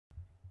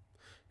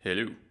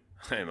Hello,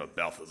 I'm a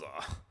Balthazar.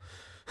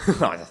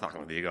 I'm just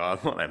talking with you guys.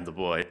 I'm the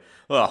boy.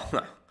 Well,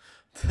 no,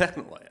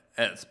 technically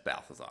it's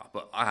Balthazar,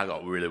 but I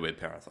got really weird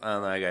parents,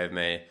 and they gave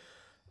me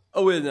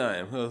a weird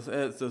name.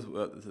 It's just,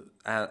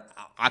 and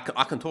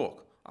I can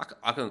talk.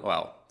 I can,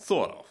 well,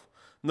 sort of.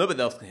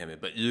 Nobody else can hear me,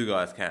 but you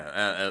guys can.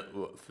 And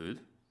what, food?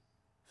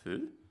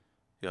 Food?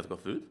 You guys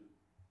got food?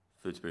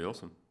 Food's pretty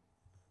awesome.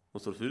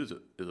 What sort of food is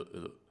it? Is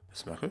it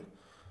Smackers?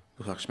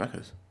 Looks like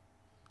Smackers.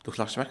 Looks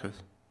like Smackers.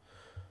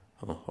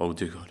 Oh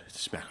dear God,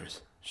 it's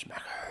Smackers.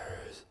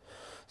 Smackers.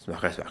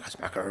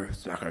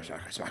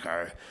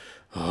 Smacker.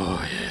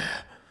 Oh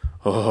yeah.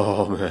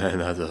 Oh man,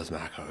 that's a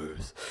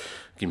Smackers.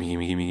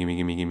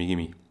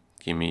 Gimme.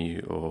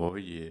 Gimme, oh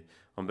yeah.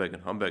 I'm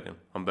begging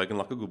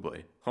like a good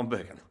boy. I'm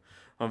begging.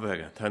 Don't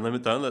let,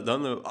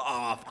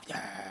 oh fuck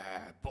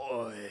yeah,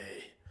 boy.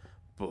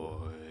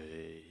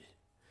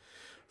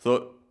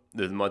 So,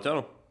 this is my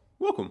channel.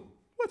 Welcome.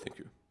 Why, thank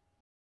you.